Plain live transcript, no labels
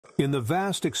In the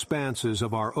vast expanses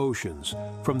of our oceans,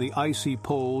 from the icy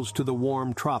poles to the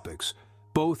warm tropics,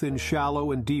 both in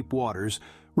shallow and deep waters,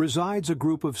 resides a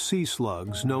group of sea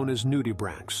slugs known as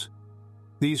nudibranchs.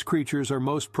 These creatures are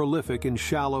most prolific in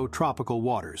shallow tropical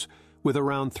waters, with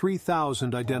around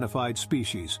 3,000 identified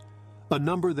species, a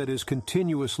number that is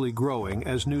continuously growing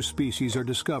as new species are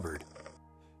discovered.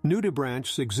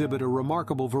 Nudibranchs exhibit a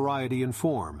remarkable variety in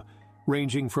form,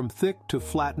 ranging from thick to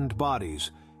flattened bodies,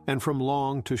 and from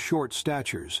long to short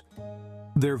statures.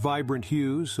 Their vibrant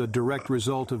hues, a direct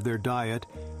result of their diet,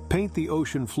 paint the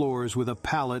ocean floors with a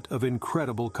palette of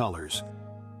incredible colors.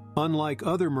 Unlike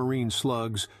other marine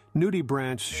slugs,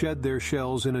 nudibranchs shed their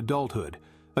shells in adulthood,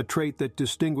 a trait that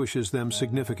distinguishes them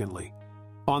significantly.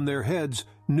 On their heads,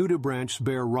 nudibranchs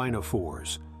bear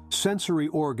rhinophores, sensory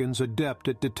organs adept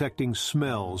at detecting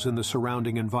smells in the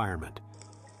surrounding environment.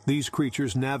 These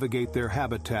creatures navigate their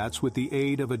habitats with the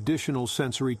aid of additional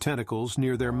sensory tentacles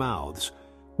near their mouths,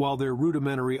 while their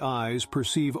rudimentary eyes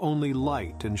perceive only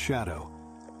light and shadow.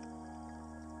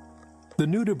 The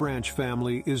nudibranch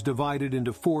family is divided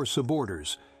into 4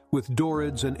 suborders, with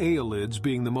dorids and aeolids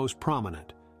being the most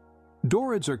prominent.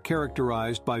 Dorids are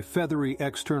characterized by feathery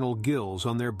external gills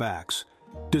on their backs,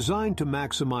 designed to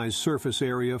maximize surface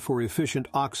area for efficient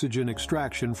oxygen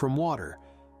extraction from water.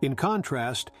 In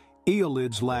contrast,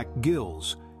 aeolids lack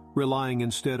gills, relying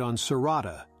instead on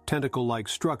serrata, tentacle-like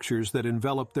structures that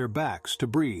envelop their backs to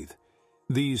breathe.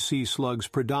 These sea slugs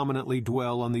predominantly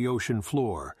dwell on the ocean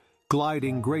floor,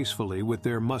 gliding gracefully with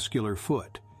their muscular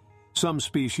foot. Some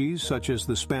species, such as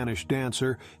the Spanish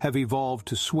dancer, have evolved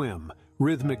to swim,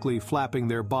 rhythmically flapping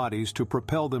their bodies to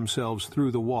propel themselves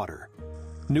through the water.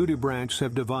 Nudibranchs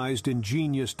have devised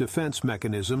ingenious defense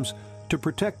mechanisms to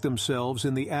protect themselves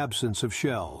in the absence of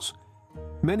shells.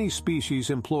 Many species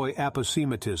employ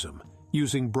aposematism,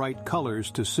 using bright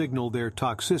colors to signal their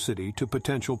toxicity to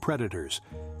potential predators,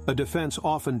 a defense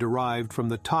often derived from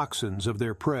the toxins of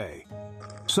their prey.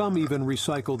 Some even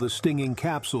recycle the stinging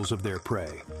capsules of their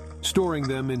prey, storing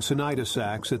them in sonida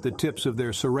sacs at the tips of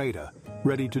their serrata,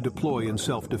 ready to deploy in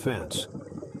self-defense.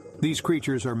 These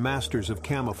creatures are masters of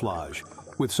camouflage,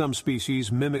 with some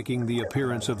species mimicking the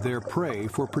appearance of their prey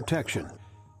for protection.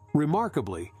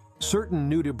 Remarkably, certain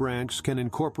nudibranchs can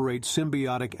incorporate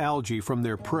symbiotic algae from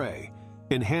their prey,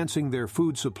 enhancing their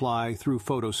food supply through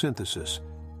photosynthesis.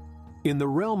 In the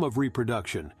realm of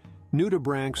reproduction,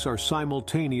 nudibranchs are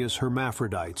simultaneous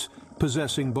hermaphrodites,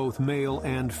 possessing both male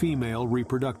and female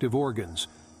reproductive organs,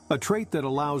 a trait that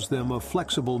allows them a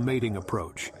flexible mating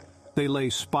approach. They lay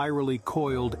spirally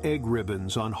coiled egg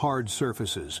ribbons on hard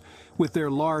surfaces, with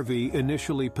their larvae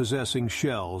initially possessing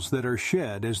shells that are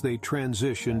shed as they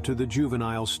transition to the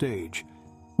juvenile stage.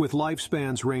 With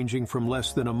lifespans ranging from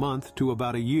less than a month to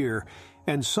about a year,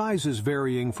 and sizes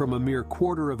varying from a mere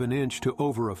quarter of an inch to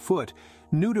over a foot,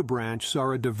 nudibranchs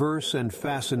are a diverse and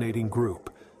fascinating group,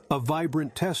 a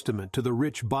vibrant testament to the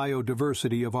rich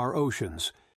biodiversity of our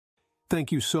oceans.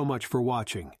 Thank you so much for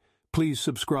watching. Please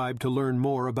subscribe to learn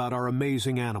more about our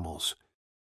amazing animals.